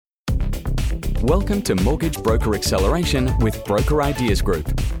Welcome to Mortgage Broker Acceleration with Broker Ideas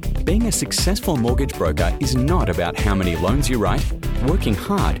Group. Being a successful mortgage broker is not about how many loans you write, working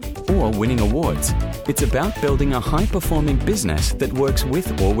hard, or winning awards. It's about building a high-performing business that works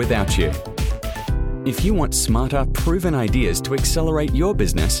with or without you. If you want smarter, proven ideas to accelerate your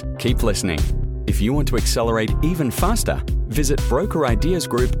business, keep listening. If you want to accelerate even faster, visit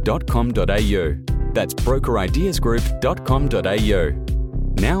brokerideasgroup.com.au. That's brokerideasgroup.com.au.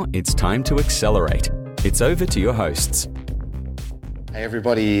 Now it's time to accelerate. It's over to your hosts. Hey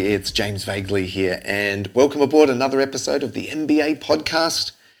everybody, it's James Vagley here and welcome aboard another episode of the MBA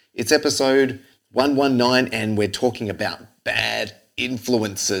podcast. It's episode 119 and we're talking about bad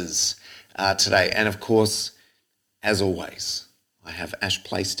influences today. And of course, as always, I have Ash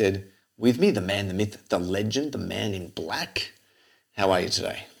Plaisted with me, the man, the myth, the legend, the man in black. How are you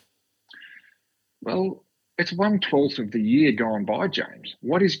today? Well, it's 1/12 of the year gone by, James.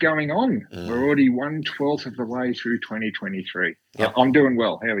 What is going on? We're already 1/12 of the way through 2023. Yep. I'm doing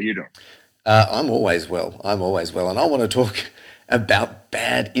well. How are you doing? I'm always well. And I want to talk about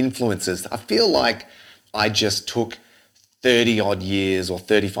bad influences. I feel like I just took 30 odd years or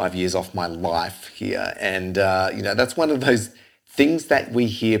 35 years off my life here. And, that's one of those things that we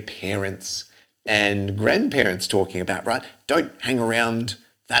hear parents and grandparents talking about, right? Don't hang around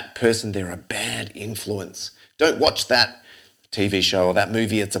that person, they're a bad influence. Don't watch that TV show or that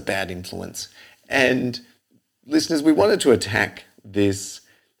movie, it's a bad influence. And listeners, we wanted to attack this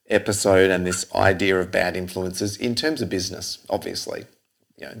episode and this idea of bad influences in terms of business, obviously.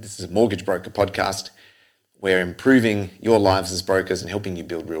 This is a mortgage broker podcast. We're improving your lives as brokers and helping you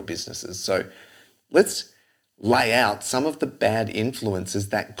build real businesses. So let's lay out some of the bad influences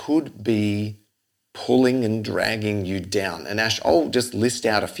that could be pulling and dragging you down. And Ash, I'll just list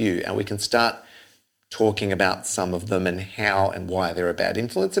out a few and we can start talking about some of them and how and why they're a bad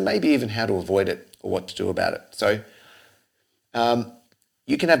influence and maybe even how to avoid it or what to do about it. So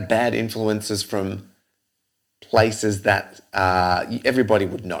you can have bad influences from places that everybody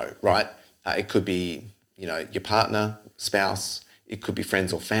would know, right? It could be, your partner, spouse. It could be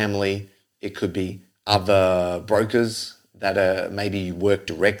friends or family. It could be other brokers that maybe you work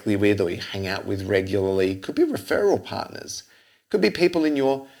directly with or you hang out with regularly. Could be referral partners. Could be people in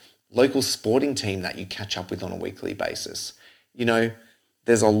your local sporting team that you catch up with on a weekly basis.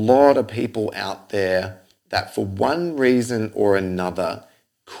 There's a lot of people out there that for one reason or another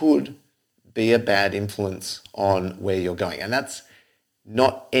could be a bad influence on where you're going. And that's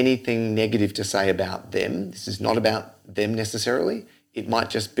not anything negative to say about them. This is not about them necessarily. It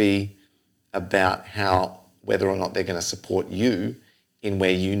might just be about whether or not they're going to support you in where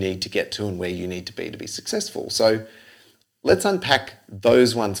you need to get to and where you need to be successful. So let's unpack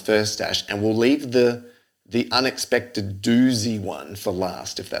those ones first, Ash, and we'll leave the unexpected doozy one for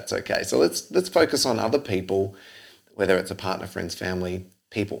last, if that's okay. So let's focus on other people, whether it's a partner, friends, family,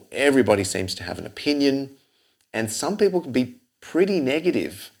 people. Everybody seems to have an opinion, and some people can be pretty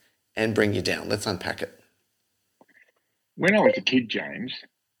negative and bring you down. Let's unpack it. When I was a kid, James,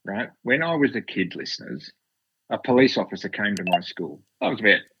 right? When I was a kid, listeners, a police officer came to my school. I was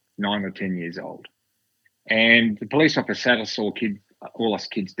about 9 or 10 years old. And the police officer sat us all us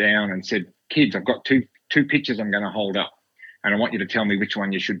kids down and said, kids, I've got two pictures I'm going to hold up. And I want you to tell me which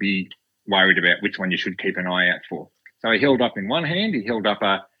one you should be worried about, which one you should keep an eye out for. So he held up in one hand, he held up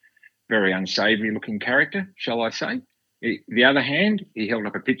a very unsavory looking character, shall I say. The other hand, he held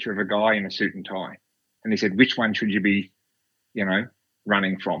up a picture of a guy in a suit and tie. And he said, which one should you be,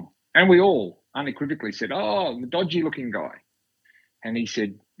 running from? And we all unequivocally said, oh, the dodgy looking guy. And he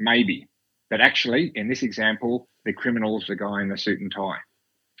said, maybe. But actually, in this example, the criminal's the guy in the suit and tie.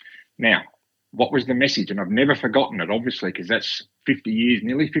 Now, what was the message? And I've never forgotten it, obviously, because that's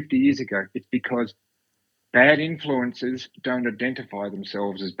nearly 50 years ago. It's because bad influences don't identify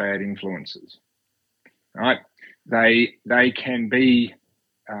themselves as bad influences, right? They can be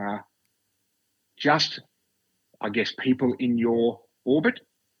people in your orbit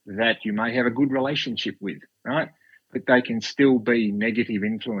that you may have a good relationship with, right? But they can still be negative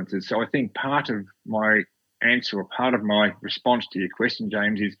influences. So I think part of my answer or part of my response to your question,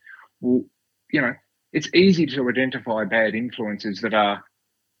 James, is, it's easy to identify bad influences that are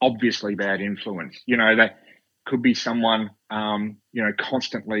obviously bad influence. That could be someone,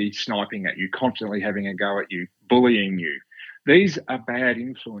 constantly sniping at you, constantly having a go at you, bullying you. These are bad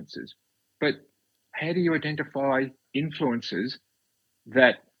influences. But how do you identify influences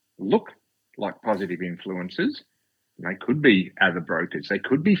that look like positive influences? They could be other brokers. They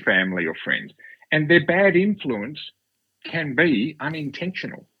could be family or friends. And their bad influence can be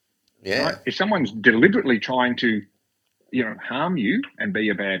unintentional. Yeah. Right? If someone's deliberately trying to harm you and be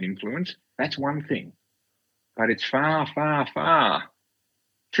a bad influence, that's one thing. But it's far, far, far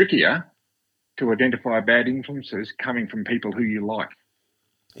trickier to identify bad influences coming from people who you like.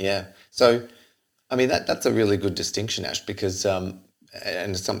 Yeah. So, I mean, that's a really good distinction, Ash, because,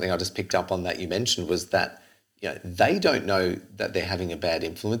 and something I just picked up on that you mentioned was that, they don't know that they're having a bad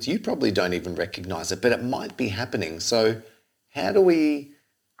influence. You probably don't even recognize it, but it might be happening. So how do we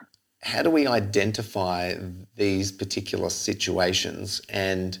identify these particular situations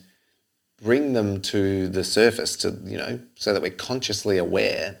and bring them to the surface so that we're consciously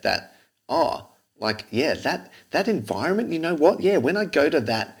aware that, that environment, you know what? Yeah, when I go to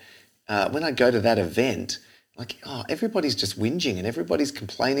that event, everybody's just whinging and everybody's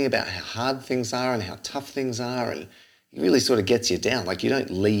complaining about how hard things are and how tough things are, and it really sort of gets you down. Like, you don't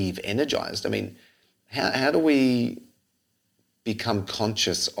leave energized. I mean, how do we become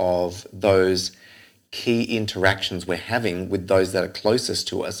conscious of those key interactions we're having with those that are closest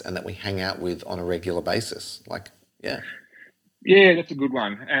to us and that we hang out with on a regular basis? Yeah, that's a good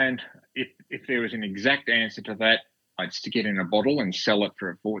one. And if there was an exact answer to that, I'd stick it in a bottle and sell it for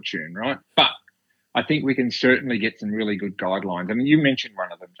a fortune, right? But I think we can certainly get some really good guidelines. I mean, you mentioned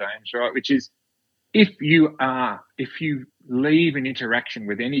one of them, James, right? Which is if you leave an interaction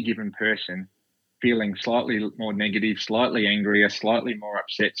with any given person feeling slightly more negative, slightly angrier, slightly more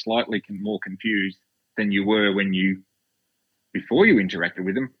upset, slightly more confused than you were before you interacted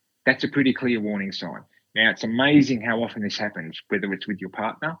with them, that's a pretty clear warning sign. Now, it's amazing how often this happens, whether it's with your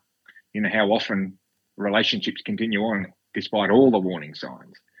partner, how often relationships continue on despite all the warning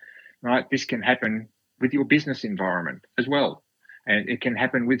signs, right? This can happen with your business environment as well. And it can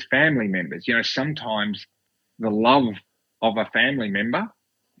happen with family members. Sometimes the love of a family member,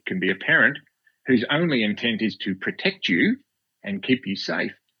 it can be a parent, whose only intent is to protect you and keep you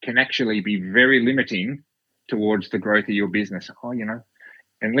safe, can actually be very limiting towards the growth of your business.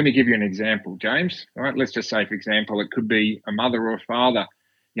 And let me give you an example, James. All right, let's just say, for example, it could be a mother or a father.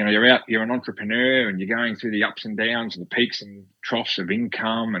 You're an entrepreneur and you're going through the ups and downs and the peaks and troughs of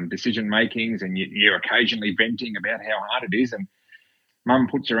income and decision makings, and you're occasionally venting about how hard it is. And mum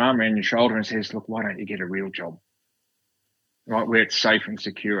puts her arm around your shoulder and says, look, why don't you get a real job, right, where it's safe and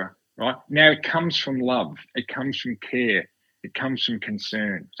secure, right? Now, it comes from love. It comes from care. It comes from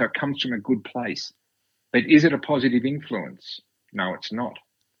concern. So it comes from a good place. But is it a positive influence? No, it's not.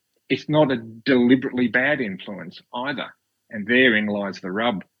 It's not a deliberately bad influence either. And therein lies the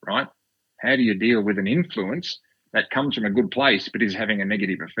rub, right? How do you deal with an influence that comes from a good place but is having a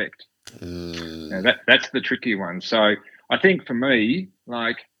negative effect? Now, that's the tricky one. So I think for me,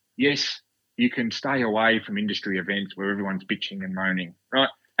 yes, you can stay away from industry events where everyone's bitching and moaning, right?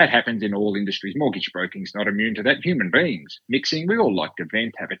 That happens in all industries. Mortgage broking's not immune to that. Human beings mixing, we all like to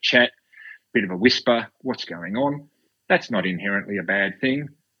vent, have a chat, bit of a whisper, what's going on. That's not inherently a bad thing,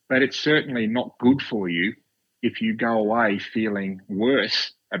 but it's certainly not good for you if you go away feeling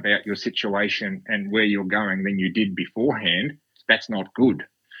worse about your situation and where you're going than you did beforehand. That's not good,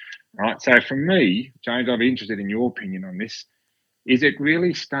 right? So for me, James, I'd be interested in your opinion on this, is it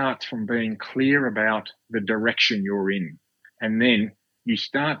really starts from being clear about the direction you're in. And then you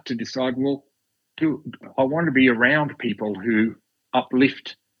start to decide, well, I want to be around people who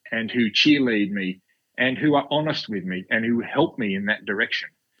uplift and who cheerlead me and who are honest with me and who help me in that direction.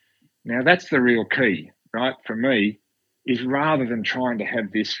 Now, that's the real key, right, for me, is rather than trying to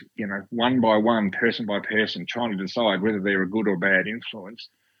have this, one by one, person by person, trying to decide whether they're a good or bad influence,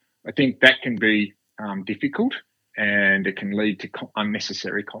 I think that can be difficult and it can lead to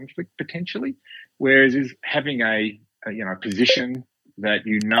unnecessary conflict potentially. Whereas is having a position that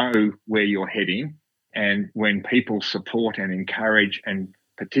you know where you're heading, and when people support and encourage and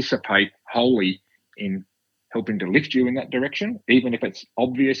participate wholly in helping to lift you in that direction, even if it's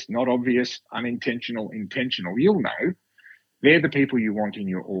obvious, not obvious, unintentional, intentional, you'll know they're the people you want in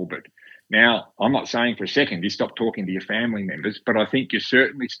your orbit. Now, I'm not saying for a second you stop talking to your family members, but I think you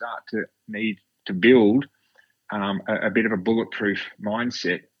certainly start to need to build a bit of a bulletproof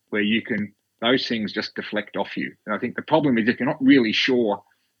mindset where those things just deflect off you. And I think the problem is if you're not really sure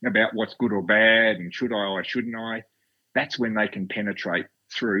about what's good or bad and should I or shouldn't I, that's when they can penetrate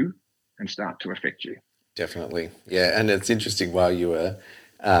through and start to affect you. Definitely. Yeah. And it's interesting, while you were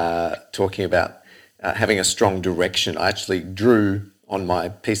talking about having a strong direction, I actually drew on my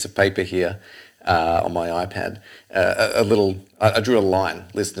piece of paper here on my iPad I drew a line.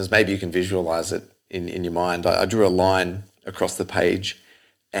 Listeners, maybe you can visualize it in your mind. I drew a line across the page,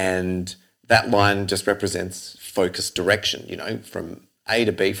 and that line just represents focused direction, from A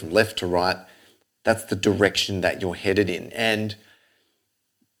to B, from left to right. That's the direction that you're headed in. And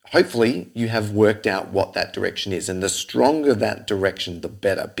hopefully you have worked out what that direction is. And the stronger that direction, the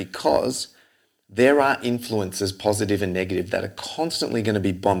better, because there are influences, positive and negative, that are constantly going to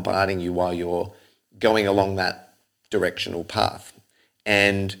be bombarding you while you're going along that directional path.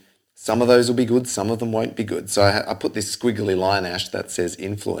 And some of those will be good, some of them won't be good. So I put this squiggly line, Ash, that says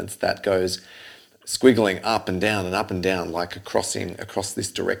influence, that goes squiggling up and down, like crossing across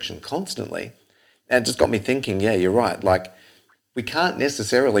this direction constantly. And it just got me thinking, yeah, you're right. Like, we can't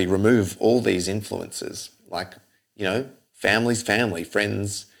necessarily remove all these influences. Like, family's family,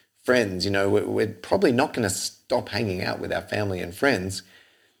 friends, we're probably not going to stop hanging out with our family and friends.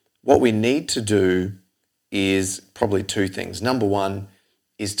 What we need to do is probably two things. Number one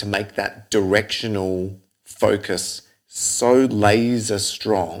is to make that directional focus so laser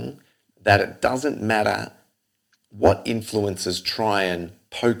strong that it doesn't matter what influences try and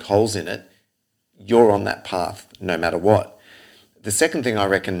poke holes in it, you're on that path no matter what. The second thing I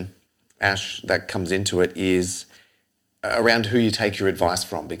reckon, Ash, that comes into it is around who you take your advice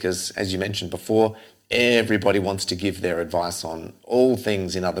from, because as you mentioned before, everybody wants to give their advice on all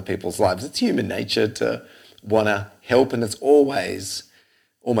things in other people's lives. It's human nature to want to help, and it's almost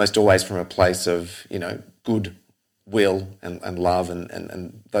always from a place of, good will and love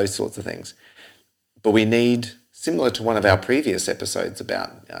and those sorts of things. But we need, similar to one of our previous episodes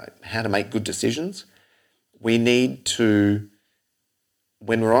about how to make good decisions, we need to,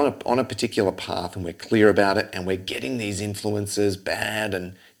 when we're on a particular path and we're clear about it and we're getting these influences, bad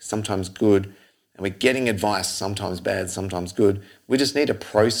and sometimes good, and we're getting advice, sometimes bad, sometimes good, we just need a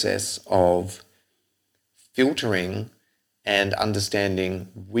process of filtering and understanding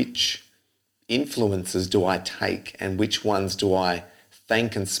which influences do I take and which ones do I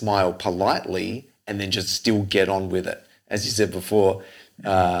thank and smile politely and then just still get on with it. As you said before,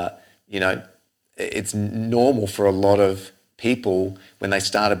 it's normal for a lot of people when they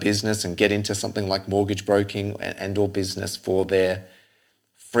start a business and get into something like mortgage broking and or business, for their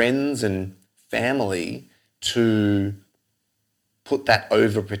friends and family to put that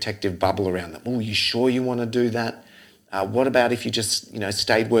overprotective bubble around them. Oh, you sure you want to do that? What about if you just,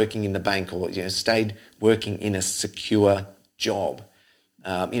 stayed working in the bank, or, stayed working in a secure job?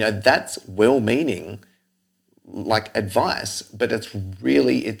 That's well-meaning, like, advice, but it's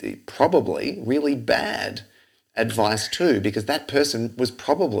probably really bad advice too, because that person was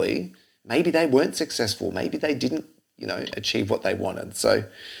probably, maybe they weren't successful, maybe they didn't, achieve what they wanted. So,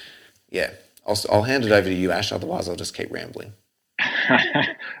 yeah, I'll hand it over to you, Ash. Otherwise, I'll just keep rambling.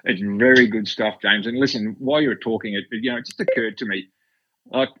 It's very good stuff, James. And listen, while you were talking, it just occurred to me,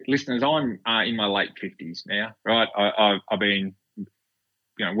 like, listeners, I'm in my late 50s now, right? I've been,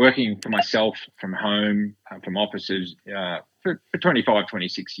 working for myself from home, from offices for 25,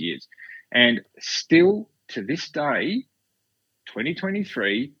 26 years. And still to this day,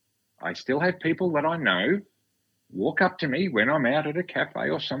 2023, I still have people that I know walk up to me when I'm out at a cafe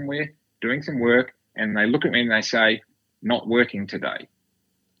or somewhere doing some work, and they look at me and they say, "Not working today."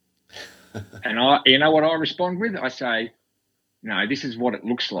 And you know what I respond with? I say, "No, this is what it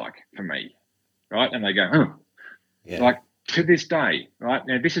looks like for me," right? And they go, "Oh," yeah. Like, to this day, right?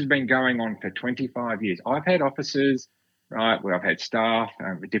 Now, this has been going on for 25 years. I've had offices, right, where I've had staff,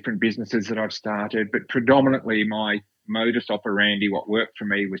 different businesses that I've started, but predominantly my modus operandi, what worked for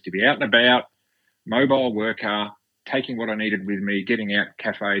me, was to be out and about, mobile worker, taking what I needed with me, getting out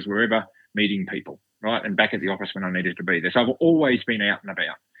cafes, wherever, meeting people, right, and back at the office when I needed to be there. So I've always been out and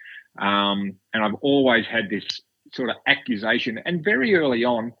about. And I've always had this sort of accusation. And very early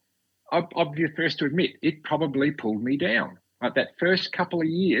on, I'll be the first to admit, it probably pulled me down. Like, that first couple of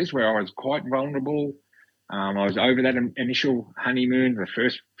years where I was quite vulnerable, I was over that initial honeymoon, the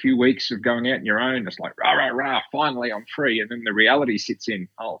first few weeks of going out on your own. It's like, rah, rah, rah, finally I'm free. And then the reality sits in,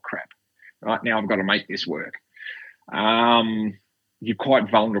 oh, crap, right, now I've got to make this work. You're quite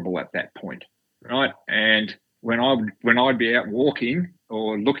vulnerable at that point, right? And when I'd be out walking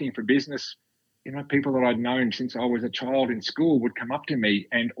or looking for business, people that I'd known since I was a child in school would come up to me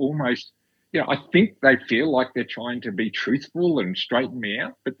and almost, I think they feel like they're trying to be truthful and straighten me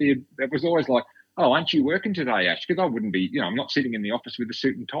out. But it was always like, "Oh, aren't you working today, Ash?" Because I wouldn't be, I'm not sitting in the office with a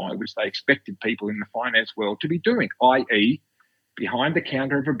suit and tie, which they expected people in the finance world to be doing, i.e. behind the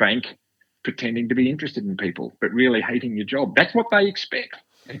counter of a bank, pretending to be interested in people, but really hating your job. That's what they expect.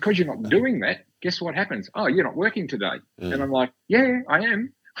 And because you're not doing that, guess what happens? "Oh, you're not working today." And I'm like, "Yeah, I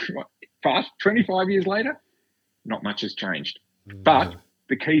am." Fast, 25 years later, not much has changed. But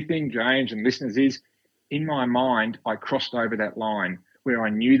the key thing, James and listeners, is in my mind, I crossed over that line where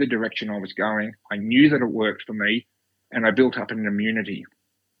I knew the direction I was going. I knew that it worked for me, and I built up an immunity.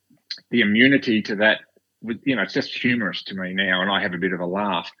 The immunity to that it's just humorous to me now, and I have a bit of a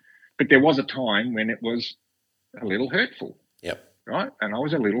laugh. But there was a time when it was a little hurtful. Yep. Right. And I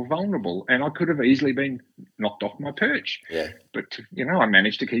was a little vulnerable, and I could have easily been knocked off my perch. Yeah. But, I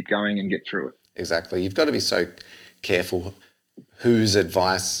managed to keep going and get through it. Exactly. You've got to be so careful whose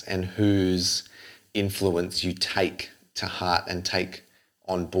advice and whose influence you take to heart and take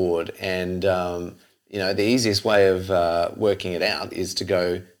on board. And, the easiest way of working it out is to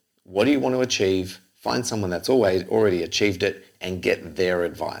go, what do you want to achieve? Find someone that's already achieved it and get their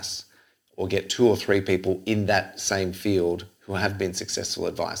advice, or get 2 or 3 people in that same field who have been successful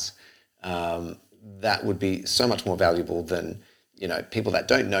advice. That would be so much more valuable than, people that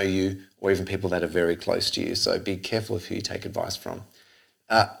don't know you or even people that are very close to you. So be careful of who you take advice from.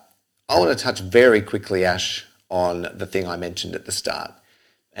 I want to touch very quickly, Ash, on the thing I mentioned at the start.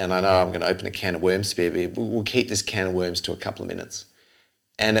 And I know I'm going to open a can of worms here, but we'll keep this can of worms to a couple of minutes.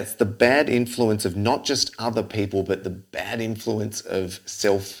 And it's the bad influence of not just other people, but the bad influence of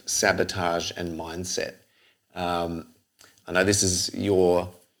self-sabotage and mindset. I know this is your,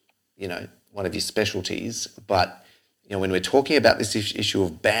 one of your specialties, but, when we're talking about this issue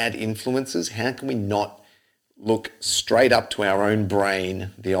of bad influences, how can we not look straight up to our own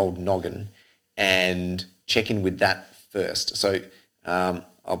brain, the old noggin, and check in with that first? So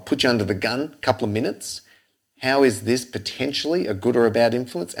I'll put you under the gun, a couple of minutes. How is this potentially a good or a bad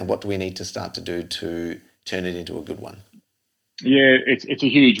influence, and what do we need to start to do to turn it into a good one? Yeah, it's a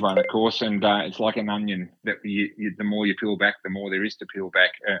huge one, of course, and it's like an onion that the more you peel back, the more there is to peel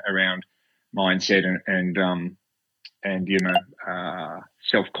back around mindset and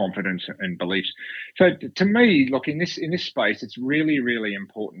self-confidence and beliefs. So to me, look, in this space, it's really, really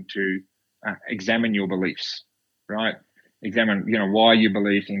important to examine your beliefs, right? Examine, why you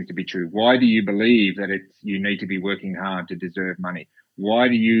believe things to be true. Why do you believe that you need to be working hard to deserve money? Why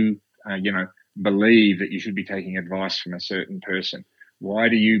do you, believe that you should be taking advice from a certain person? Why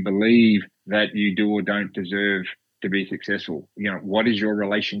do you believe that you do or don't deserve to be successful? What is your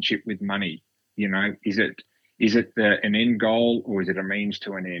relationship with money? Is it an end goal, or is it a means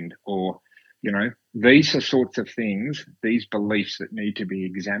to an end? Or, these are sorts of things, these beliefs that need to be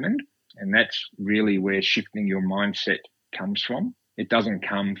examined. And that's really where shifting your mindset comes from. It doesn't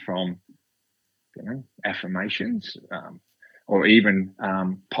come from, affirmations, or even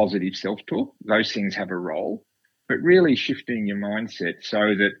positive self-talk. Those things have a role, but really shifting your mindset so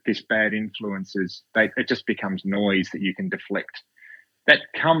that this bad influences, it just becomes noise that you can deflect. That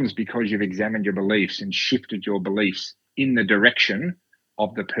comes because you've examined your beliefs and shifted your beliefs in the direction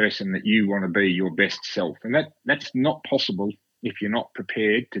of the person that you want to be, your best self. And that's not possible if you're not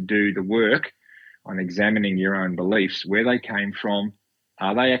prepared to do the work on examining your own beliefs, where they came from,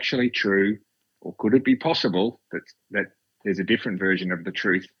 are they actually true, or could it be possible that there's a different version of the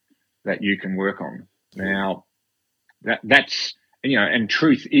truth that you can work on? Now, that's, and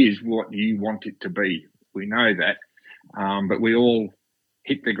truth is what you want it to be. We know that, but we all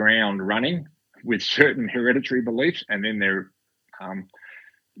hit the ground running with certain hereditary beliefs, and then they're,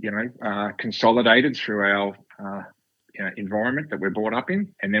 consolidated through our environment that we're brought up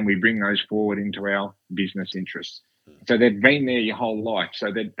in, and then we bring those forward into our business interests. So they've been there your whole life,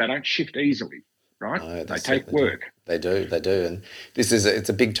 so they don't shift easily. Right? No, they take work. They do. And it's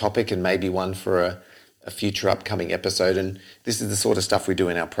a big topic, and maybe one for a future upcoming episode. And this is the sort of stuff we do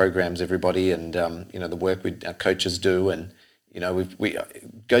in our programs, everybody, and the work our coaches do. And we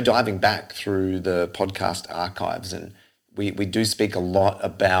go diving back through the podcast archives, and we do speak a lot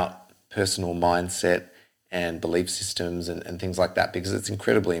about personal mindset and belief systems and things like that, because it's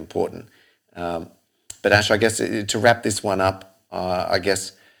incredibly important. But Ash, I guess to wrap this one up, I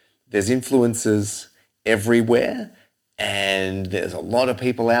guess there's influences everywhere, and there's a lot of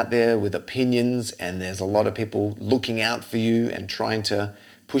people out there with opinions, and there's a lot of people looking out for you and trying to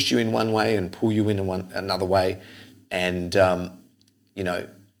push you in one way and pull you in another way. And,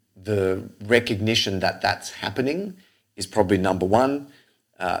 the recognition that that's happening is probably number one.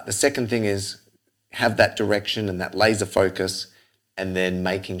 The second thing is have that direction and that laser focus, and then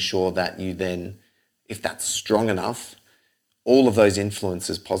making sure that you then, if that's strong enough, all of those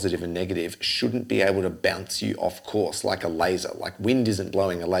influences, positive and negative, shouldn't be able to bounce you off course like a laser. Like wind isn't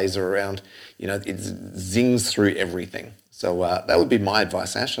blowing a laser around, it zings through everything. So that would be my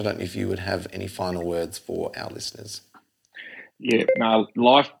advice, Ash. I don't know if you would have any final words for our listeners. Yeah, no,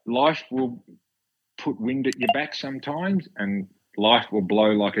 life will put wind at your back sometimes, and life will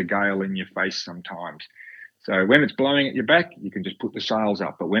blow like a gale in your face sometimes. So when it's blowing at your back, you can just put the sails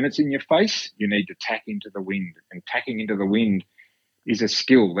up. But when it's in your face, you need to tack into the wind. And tacking into the wind is a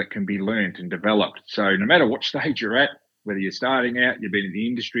skill that can be learnt and developed. So no matter what stage you're at, whether you're starting out, you've been in the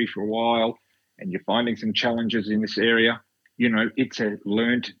industry for a while, and you're finding some challenges in this area, it's a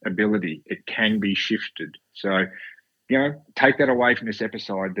learnt ability. It can be shifted. So, take that away from this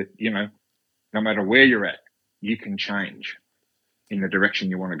episode that, no matter where you're at, you can change in the direction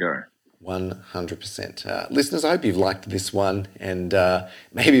you want to go. 100%. Listeners, I hope you've liked this one, and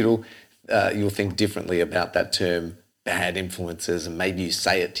maybe you'll think differently about that term, bad influences, and maybe you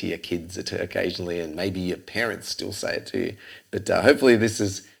say it to your kids occasionally, and maybe your parents still say it to you. But hopefully this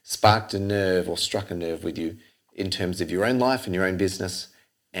has sparked a nerve or struck a nerve with you in terms of your own life and your own business.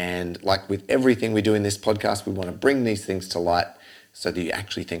 And like with everything we do in this podcast, we want to bring these things to light so that you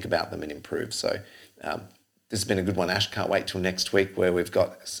actually think about them and improve. So this has been a good one, Ash. Can't wait till next week where we've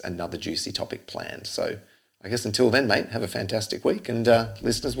got another juicy topic planned. So I guess until then, mate, have a fantastic week, and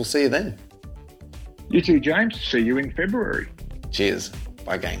listeners, we'll see you then. You too, James. See you in February. Cheers.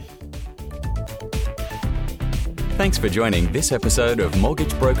 Bye, gang. Thanks for joining this episode of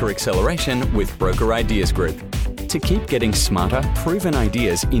Mortgage Broker Acceleration with Broker Ideas Group. To keep getting smarter, proven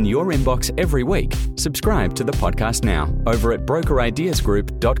ideas in your inbox every week, subscribe to the podcast now over at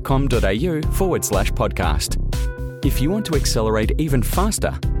brokerideasgroup.com.au/podcast. If you want to accelerate even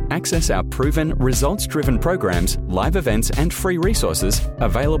faster, access our proven, results-driven programs, live events, and free resources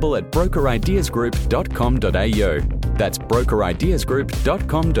available at brokerideasgroup.com.au. That's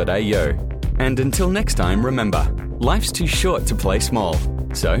brokerideasgroup.com.au. And until next time, remember, life's too short to play small.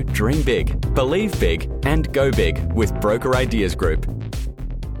 So dream big, believe big, and go big with Broker Ideas Group.